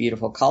see the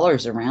beautiful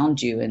colors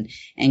around you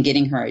and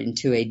getting her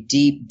into a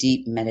deep,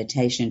 deep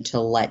meditation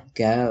to let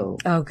go.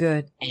 Oh,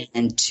 good.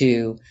 And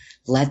to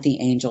let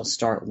the angels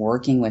start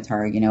working with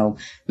her.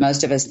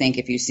 Most of us think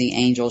if you see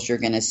angels, you're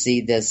going to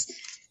see this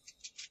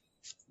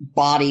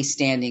body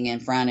standing in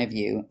front of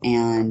you.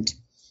 And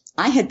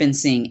I had been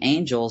seeing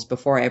angels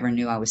before I ever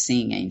knew I was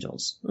seeing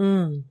angels.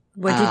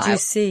 What did you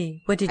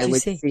see? What did you see? I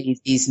would see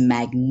these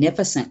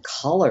magnificent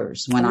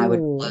colors when I would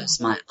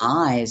close my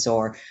eyes,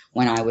 or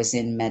when I was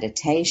in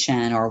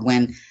meditation, or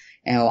when,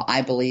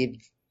 I believe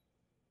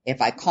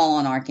if I call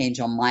on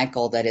Archangel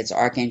Michael, that it's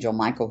Archangel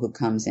Michael who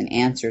comes and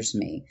answers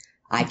me.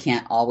 I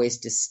can't always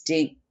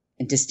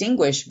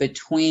distinguish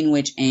between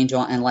which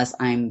angel unless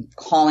I'm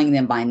calling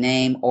them by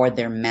name or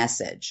their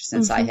message,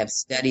 since I have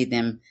studied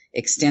them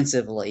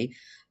extensively.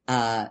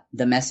 The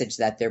message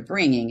that they're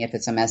bringing, if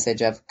it's a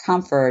message of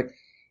comfort,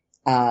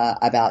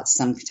 about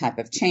some type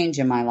of change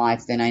in my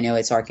life, then I know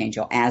it's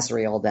Archangel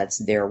Azrael that's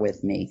there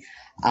with me.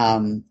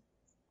 But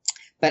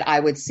I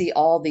would see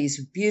all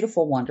these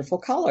beautiful, wonderful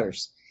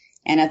colors.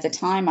 And at the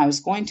time I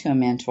was going to a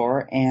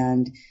mentor,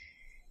 and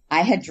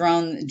I had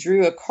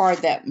drew a card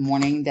that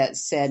morning that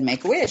said,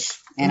 make a wish.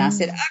 And I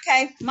said,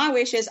 okay, my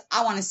wish is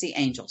I want to see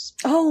angels.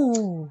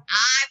 Oh,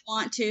 I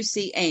want to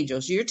see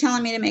angels. You're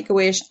telling me to make a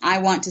wish. I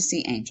want to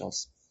see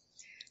angels.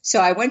 So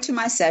I went to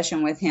my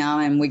session with him,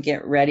 and we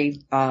get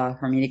ready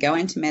for me to go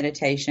into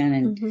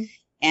meditation.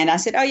 And I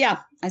said, oh,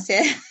 yeah. I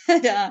said,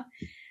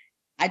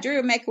 I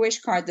drew a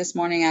Make-A-Wish card this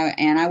morning,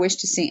 and I wish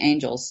to see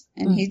angels.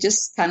 And he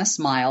just kind of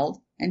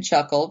smiled and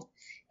chuckled.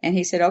 And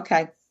he said,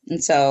 okay.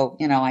 And so,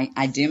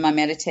 I do my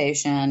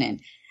meditation,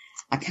 and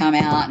I come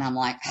out, and I'm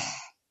like,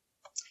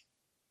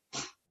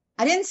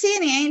 I didn't see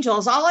any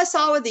angels. All I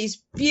saw were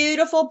these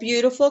beautiful,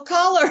 beautiful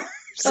colors.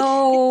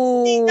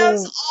 Oh, I see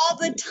those all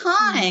the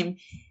time.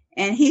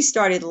 And he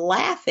started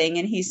laughing,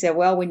 and he said,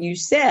 well, when you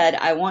said,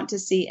 I want to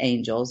see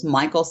angels,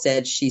 Michael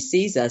said she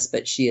sees us,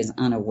 but she is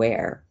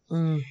unaware.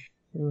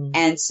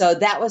 And so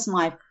that was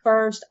my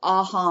first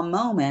aha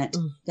moment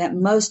that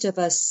most of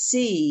us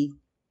see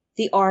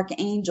the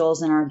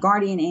archangels and our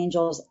guardian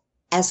angels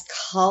as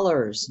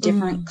colors,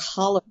 different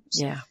colors.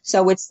 Yeah.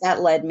 So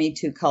that led me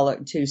to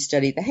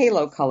study the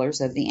halo colors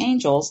of the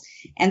angels.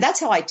 And that's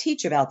how I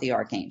teach about the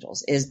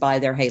archangels, is by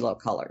their halo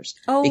colors.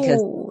 Oh,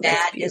 because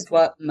that is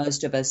what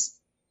most of us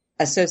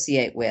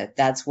associate with.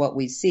 That's what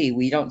we see.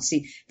 We don't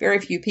see, very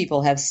few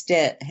people have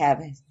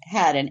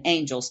had an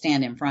angel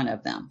stand in front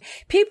of them.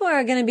 People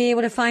are going to be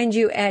able to find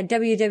you at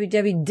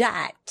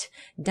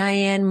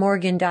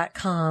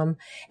www.diannemorgan.com,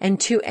 and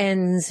 2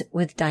 N's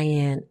with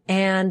Dianne.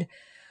 And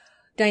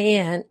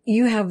Dianne,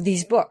 you have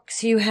these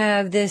books. You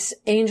have this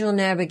angel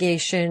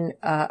navigation,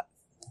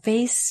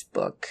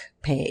 Facebook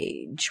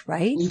page,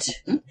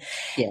 right?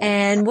 Yes.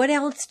 And what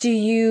else do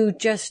you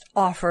just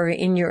offer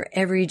in your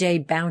everyday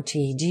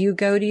bounty? Do you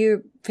go to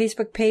your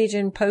Facebook page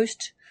and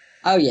post?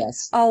 Oh,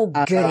 yes. Oh,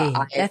 goody.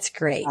 That's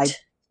great. I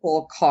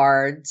pull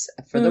cards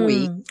for the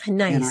week.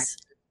 Nice. And I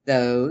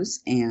those.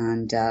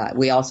 And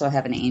we also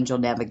have an angel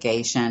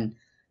navigation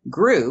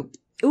group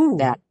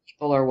that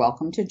people are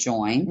welcome to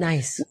join.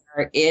 Nice.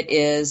 It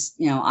is,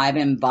 I've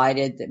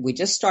invited, we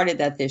just started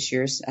that this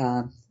year.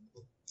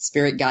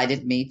 Spirit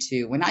guided me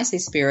to, when I say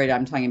spirit,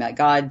 I'm talking about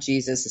God,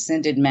 Jesus,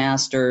 ascended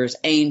masters,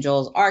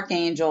 angels,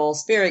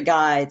 archangels, spirit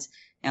guides.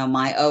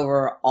 My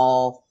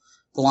overall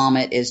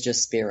glommet is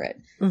just spirit.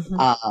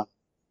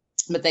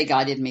 But they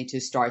guided me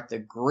to start the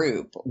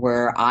group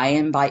where I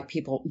invite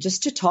people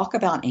just to talk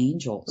about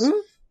angels.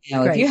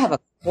 If you have a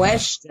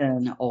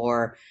question,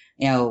 or,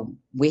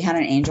 we had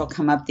an angel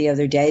come up the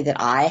other day that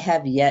I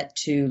have yet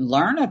to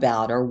learn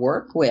about or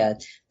work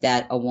with,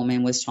 that a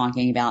woman was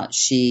talking about.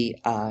 She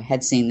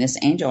had seen this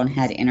angel and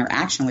had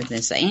interaction with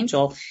this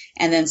angel.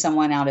 And then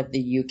someone out of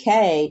the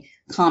UK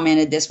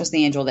commented this was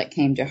the angel that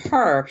came to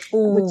her.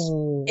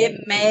 Which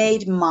it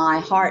made my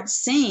heart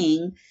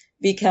sing,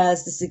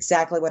 because this is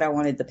exactly what I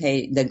wanted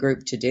the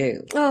group to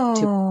do.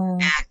 To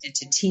act and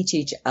to teach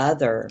each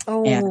other.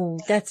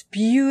 That's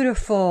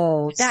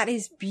beautiful. That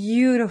is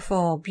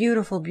beautiful.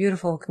 Beautiful,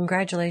 beautiful.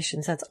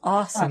 Congratulations. That's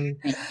awesome.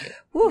 Thank you.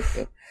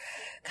 Woof.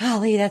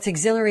 Golly, that's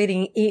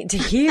exhilarating to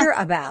hear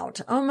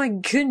about. Oh my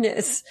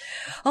goodness.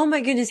 Oh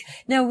my goodness.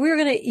 Now we're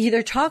going to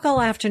either talk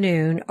all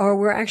afternoon or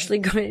we're actually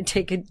going to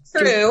take a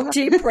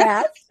deep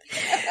breath,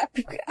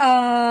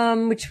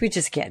 which we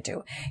just can't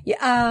do.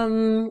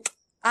 Yeah,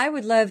 I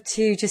would love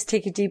to just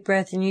take a deep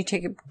breath and you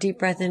take a deep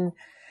breath and,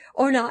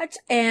 or not,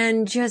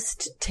 and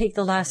just take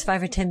the last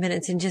 5 or 10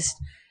 minutes and just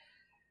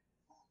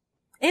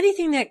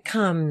anything that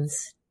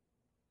comes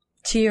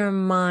to your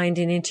mind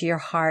and into your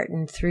heart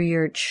and through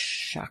your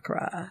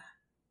chakra.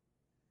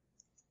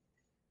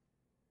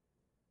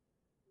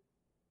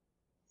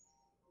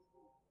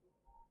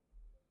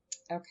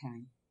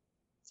 Okay.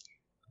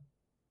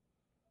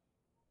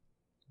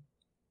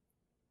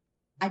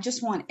 I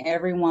just want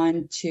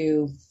everyone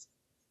to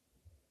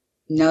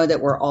know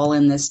that we're all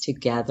in this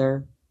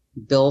together,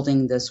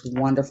 building this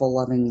wonderful,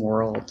 loving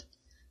world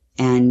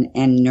and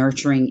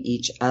nurturing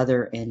each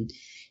other and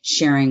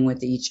sharing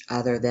with each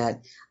other.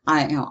 That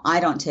I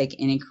don't take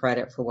any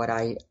credit for what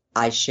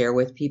I share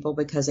with people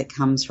because it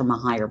comes from a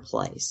higher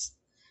place.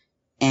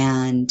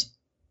 And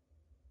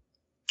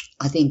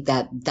I think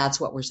that that's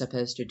what we're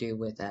supposed to do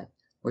with it.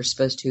 We're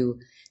supposed to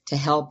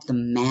help the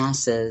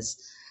masses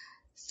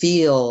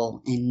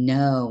feel and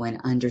know and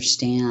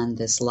understand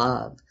this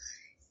love,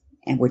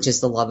 and which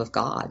is the love of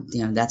God.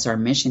 That's our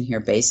mission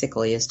here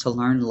basically, is to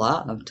learn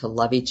love, to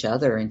love each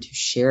other and to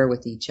share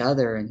with each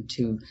other and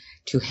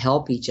to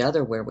help each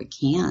other where we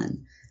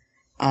can.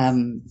 I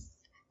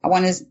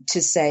wanted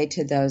to say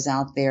to those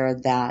out there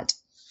that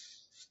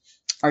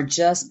are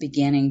just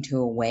beginning to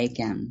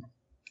awaken,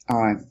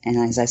 and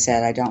as I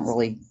said, I don't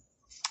really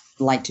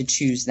like to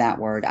choose that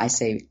word. I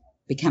say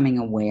becoming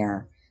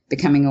aware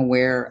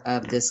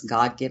of this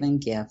God-given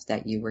gift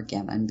that you were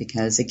given.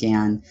 Because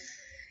again,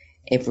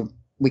 if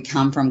we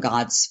come from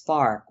God's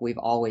spark, we've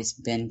always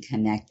been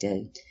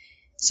connected.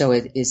 So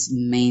it is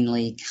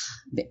mainly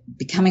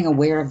becoming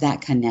aware of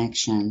that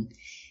connection.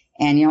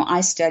 And, I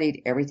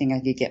studied everything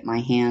I could get my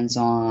hands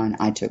on.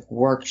 I took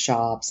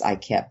workshops. I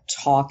kept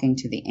talking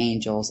to the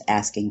angels,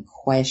 asking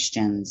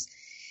questions.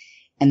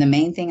 And the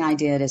main thing I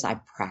did is I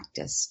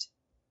practiced.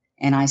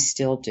 And I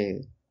still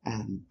do.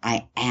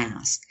 I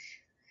ask.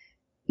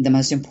 The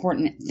most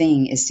important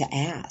thing is to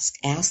ask.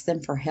 Ask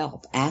them for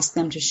help. Ask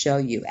them to show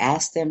you.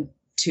 Ask them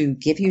to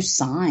give you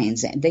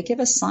signs. And they give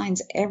us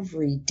signs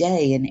every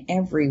day in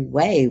every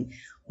way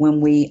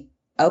when we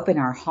open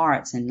our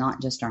hearts and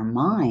not just our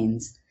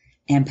minds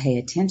and pay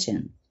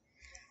attention.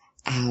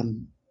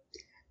 You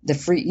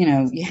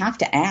have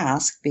to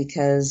ask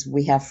because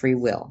we have free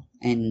will,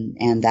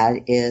 and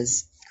that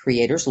is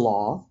Creator's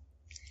law.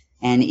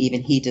 And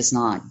even He does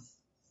not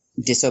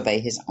disobey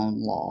His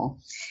own law.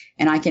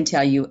 And I can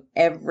tell you,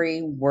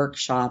 every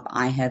workshop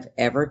I have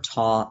ever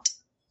taught,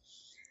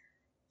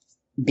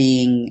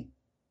 being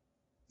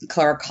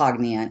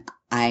claircognizant,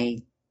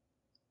 I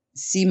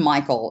see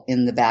Michael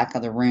in the back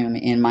of the room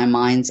in my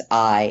mind's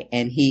eye,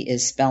 and he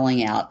is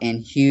spelling out in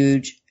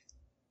huge,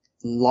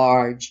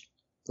 large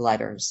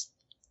letters,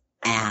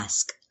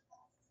 ask.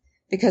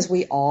 Because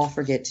we all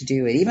forget to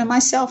do it. Even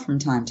myself, from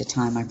time to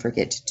time, I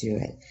forget to do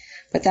it.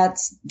 But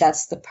that's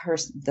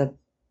the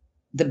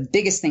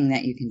biggest thing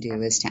that you can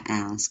do is to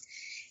ask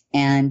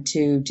and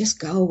to just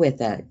go with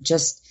it.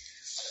 Just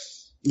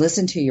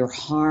listen to your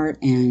heart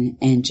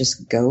and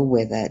just go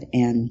with it.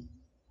 And,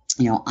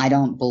 I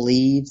don't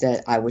believe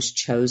that I was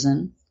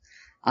chosen.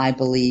 I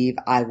believe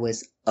I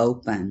was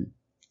open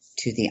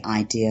to the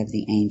idea of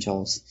the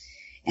angels.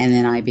 And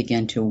then I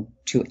began to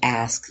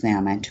ask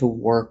them and to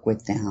work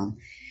with them.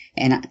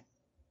 And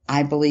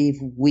I believe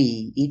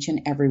we, each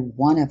and every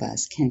one of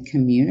us, can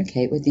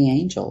communicate with the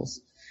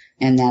angels.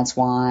 And that's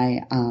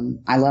why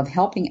I love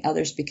helping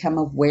others become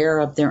aware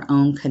of their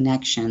own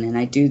connection. And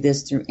I do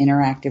this through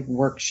interactive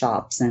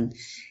workshops and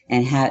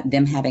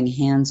them having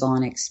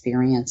hands-on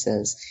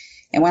experiences.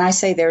 And when I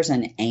say there's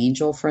an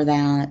angel for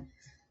that,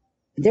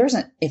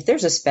 if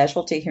there's a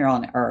specialty here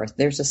on earth,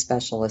 there's a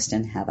specialist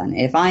in heaven.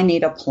 If I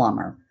need a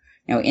plumber,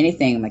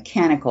 anything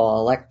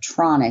mechanical,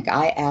 electronic,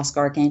 I ask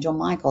Archangel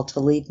Michael to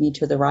lead me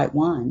to the right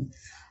one.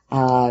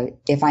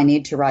 If I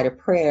need to write a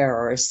prayer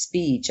or a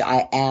speech,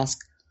 I ask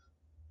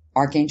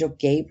Archangel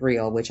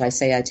Gabriel, which I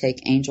say I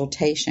take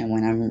angeltation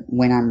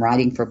when I'm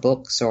writing for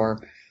books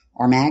or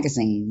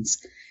magazines.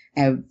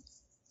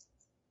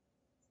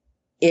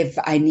 If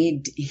I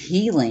need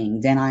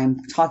healing, then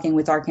I'm talking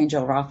with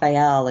Archangel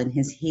Raphael and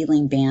his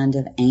healing band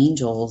of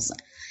angels.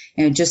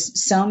 Just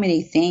so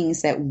many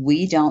things that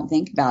we don't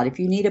think about. If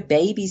you need a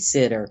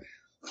babysitter,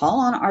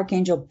 call on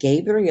Archangel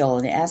Gabriel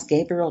and ask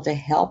Gabriel to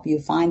help you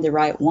find the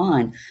right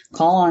one.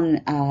 Call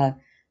on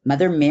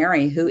Mother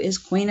Mary, who is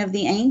Queen of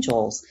the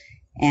Angels.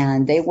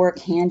 And they work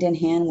hand in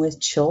hand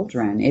with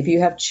children. If you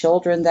have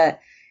children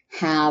that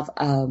have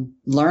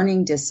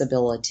learning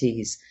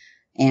disabilities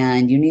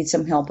and you need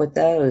some help with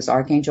those,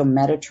 Archangel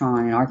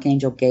Metatron and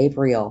Archangel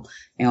Gabriel,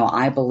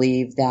 I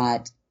believe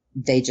that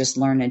they just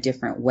learn a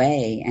different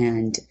way.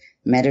 And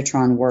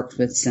Metatron works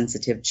with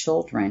sensitive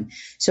children.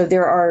 So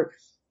there are,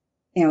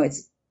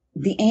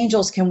 the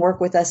angels can work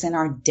with us in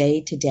our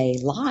day-to-day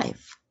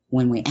life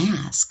when we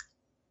ask.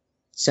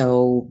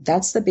 So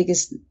that's the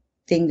biggest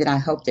thing that I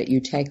hope that you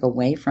take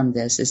away from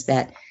this, is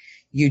that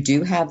you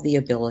do have the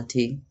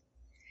ability,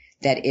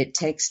 that it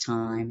takes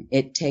time,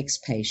 it takes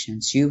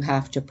patience, you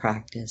have to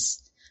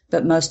practice,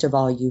 but most of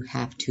all, you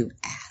have to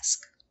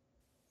ask.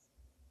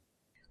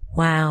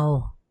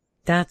 Wow,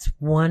 that's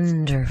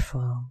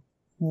wonderful.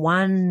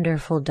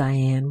 Wonderful,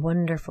 Dianne.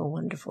 Wonderful,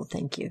 wonderful.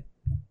 Thank you.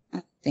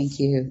 Thank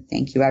you.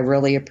 Thank you. I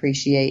really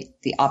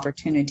appreciate the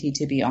opportunity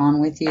to be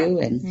on with you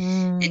and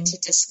to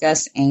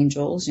discuss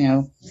angels. You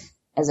know,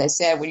 as I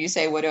said, when you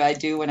say, what do I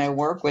do when I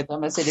work with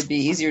them? I said it'd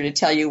be easier to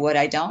tell you what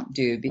I don't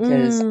do,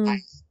 because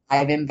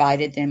I've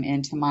invited them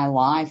into my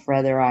life,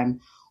 whether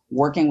I'm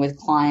working with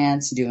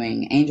clients,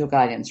 doing angel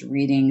guidance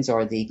readings,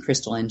 or the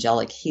crystal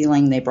angelic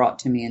healing they brought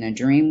to me in a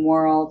dream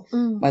world,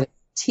 whether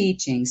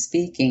teaching,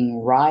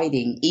 speaking,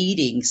 writing,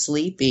 eating,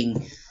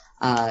 sleeping,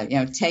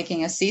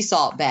 taking a sea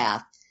salt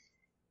bath.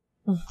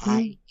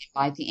 I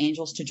invite the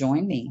angels to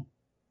join me.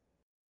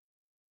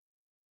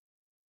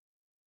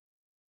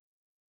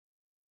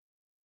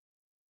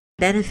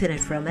 Benefited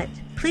from it,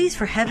 please,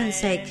 for heaven's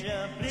sake,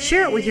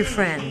 share it with your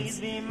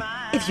friends.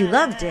 If you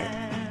loved it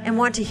and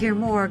want to hear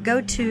more,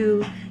 go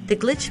to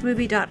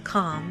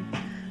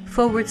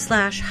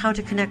theglitchmovie.com/how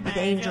to connect with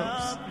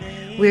angels,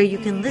 where you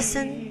can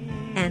listen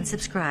and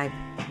subscribe.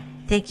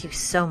 Thank you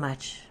so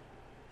much.